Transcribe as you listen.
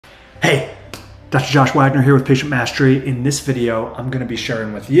Hey, Dr. Josh Wagner here with Patient Mastery. In this video, I'm going to be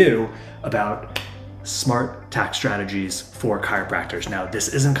sharing with you about smart tax strategies for chiropractors. Now, this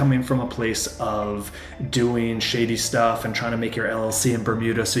isn't coming from a place of doing shady stuff and trying to make your LLC in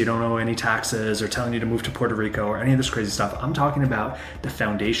Bermuda so you don't owe any taxes or telling you to move to Puerto Rico or any of this crazy stuff. I'm talking about the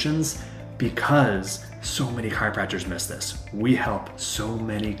foundations because so many chiropractors miss this. We help so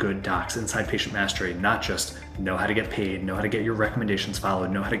many good docs inside Patient Mastery, not just know how to get paid, know how to get your recommendations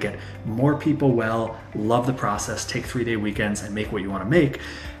followed, know how to get more people well, love the process, take 3-day weekends and make what you want to make.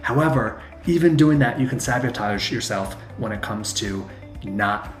 However, even doing that, you can sabotage yourself when it comes to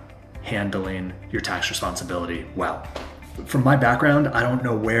not handling your tax responsibility well. From my background, I don't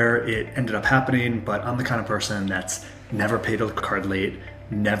know where it ended up happening, but I'm the kind of person that's never paid a card late,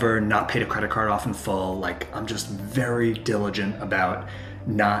 never not paid a credit card off in full. Like, I'm just very diligent about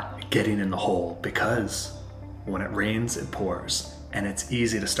not getting in the hole, because when it rains, it pours. And it's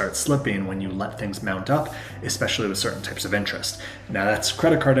easy to start slipping when you let things mount up, especially with certain types of interest. Now, that's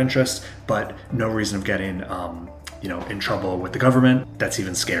credit card interest, but no reason of getting in trouble with the government. That's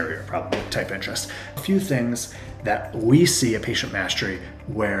even scarier, probably, type interest. A few things that we see at Patient Mastery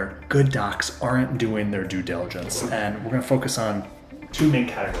where good docs aren't doing their due diligence. And we're gonna focus on two main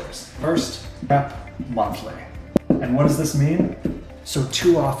categories. First, prep monthly. And what does this mean? So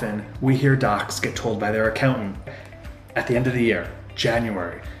too often we hear docs get told by their accountant at the end of the year,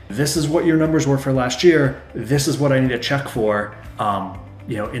 January, this is what your numbers were for last year, this is what I need to check for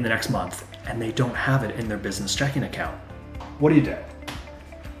in the next month. And they don't have it in their business checking account. What do?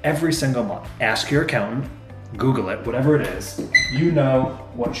 Every single month, ask your accountant, Google it, whatever it is, you know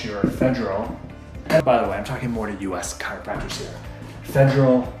what your federal, and by the way, I'm talking more to US chiropractors here,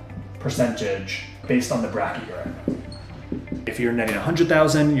 federal percentage based on the bracket you're in. If you're netting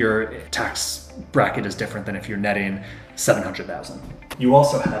 100,000, your tax bracket is different than if you're netting 700,000. You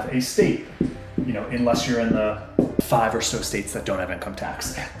also have a state, unless you're in the 5 or so states that don't have income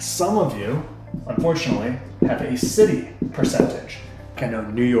tax. Some of you, unfortunately, have a city percentage. I know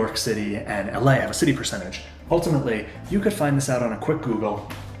New York City and LA have a city percentage. Ultimately, you could find this out on a quick Google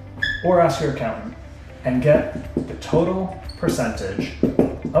or ask your accountant and get the total percentage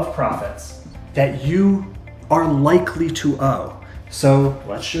of profits that you are likely to owe. So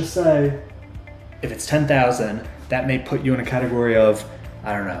let's just say if it's 10,000, that may put you in a category of,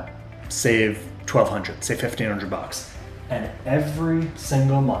 I don't know, save 1,200, say 1,500 bucks. And every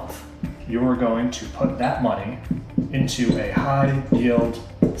single month, you're going to put that money into a high yield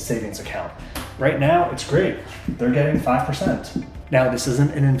savings account. Right now, it's great. They're getting 5%. Now, this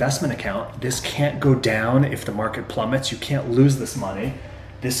isn't an investment account. This can't go down if the market plummets. You can't lose this money.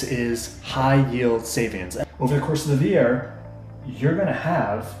 This is high yield savings. Over the course of the year, you're gonna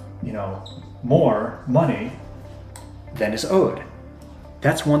have, more money than is owed.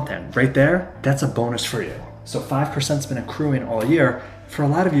 That's one thing. Right there, that's a bonus for you. So 5%'s been accruing all year. For a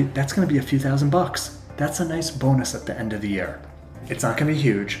lot of you, that's gonna be a few $1,000s. That's a nice bonus at the end of the year. It's not gonna be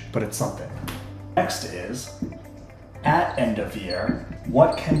huge, but it's something. Next is, at end of year,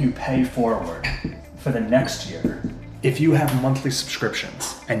 what can you pay forward for the next year? If you have monthly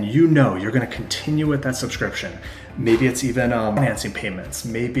subscriptions and you know you're gonna continue with that subscription, maybe it's even financing payments,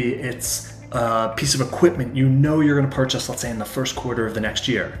 maybe it's a piece of equipment you know you're gonna purchase, let's say in the first quarter of the next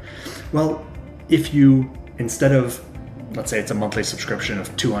year. Well, if you, instead of, let's say it's a monthly subscription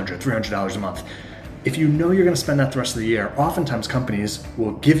of $200, $300 a month, if you know you're gonna spend that the rest of the year, oftentimes companies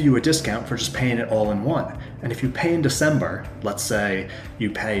will give you a discount for just paying it all in one. And if you pay in December, let's say you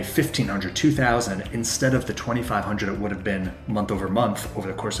pay $1,500, $2,000, instead of the $2,500 it would have been month over month over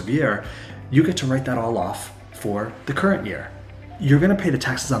the course of a year, you get to write that all off for the current year. You're gonna pay the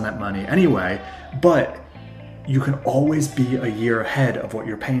taxes on that money anyway, but you can always be a year ahead of what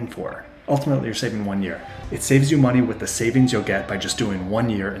you're paying for. Ultimately, you're saving 1 year. It saves you money with the savings you'll get by just doing 1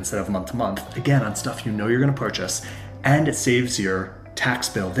 year instead of month to month, again, on stuff you know you're gonna purchase, and it saves your tax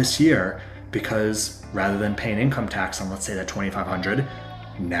bill this year because rather than paying income tax on, let's say, that $2,500,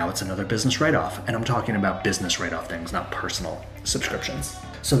 now it's another business write-off. And I'm talking about business write-off things, not personal subscriptions.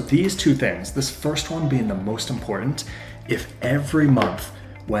 So these two things, this first one being the most important, if every month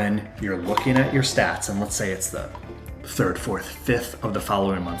when you're looking at your stats, and let's say it's the 3rd, 4th, 5th of the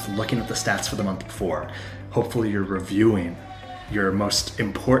following month, looking at the stats for the month before, hopefully you're reviewing your most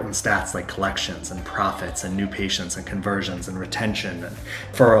important stats like collections and profits and new patients and conversions and retention and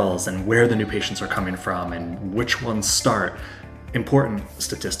referrals and where the new patients are coming from and which ones start, important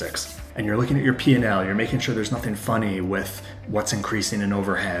statistics. And you're looking at your P&L, you're making sure there's nothing funny with what's increasing in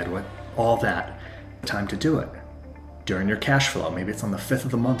overhead, all that. Time to do it. During your cash flow, maybe it's on the 5th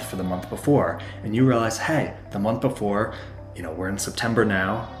of the month for the month before, and you realize, hey, the month before, we're in September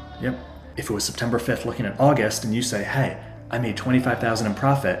now, Yep. If it was September 5th looking at August and you say, hey, I made $25,000 in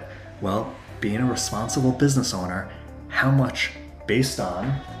profit, well, being a responsible business owner, how much, based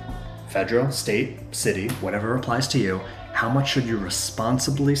on federal, state, city, whatever applies to you, how much should you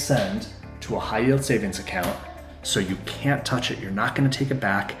responsibly send to a high yield savings account so you can't touch it? You're not going to take it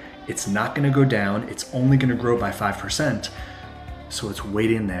back. It's not going to go down. It's only going to grow by 5%. So it's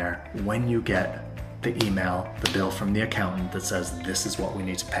waiting there when you get the email, the bill from the accountant that says this is what we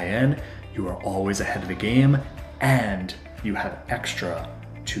need to pay in. You are always ahead of the game and you have extra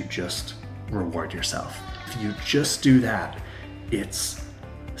to just reward yourself. If you just do that, it's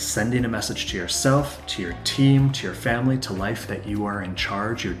sending a message to yourself, to your team, to your family, to life that you are in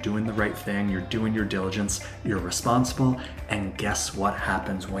charge, you're doing the right thing, you're doing your diligence, you're responsible, and guess what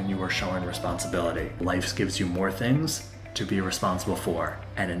happens when you are showing responsibility? Life gives you more things to be responsible for,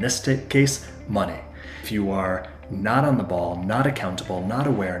 and in this case, money. If you are not on the ball, not accountable, not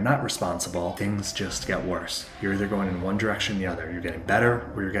aware, not responsible, things just get worse. You're either going in one direction or the other. You're getting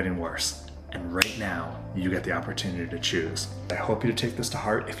better or you're getting worse. And right now, you get the opportunity to choose. I hope you to take this to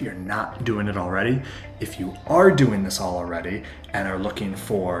heart if you're not doing it already. If you are doing this all already and are looking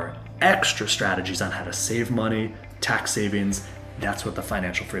for extra strategies on how to save money, tax savings, that's what the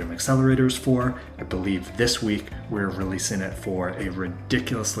Financial Freedom Accelerator is for. I believe this week we're releasing it for a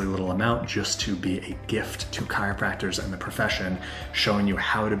ridiculously little amount just to be a gift to chiropractors and the profession, showing you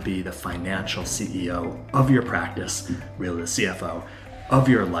how to be the financial CEO of your practice, really the CFO of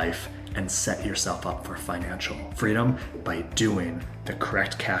your life, and set yourself up for financial freedom by doing the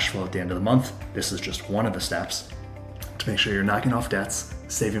correct cash flow at the end of the month. This is just one of the steps to make sure you're knocking off debts,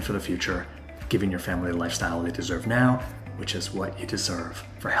 saving for the future, giving your family the lifestyle they deserve now, which is what you deserve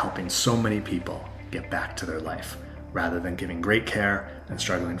for helping so many people get back to their life. Rather than giving great care and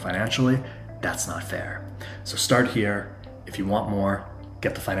struggling financially, that's not fair. So start here. If you want more,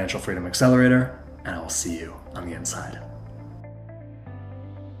 get the Financial Freedom Accelerator, and I will see you on the inside.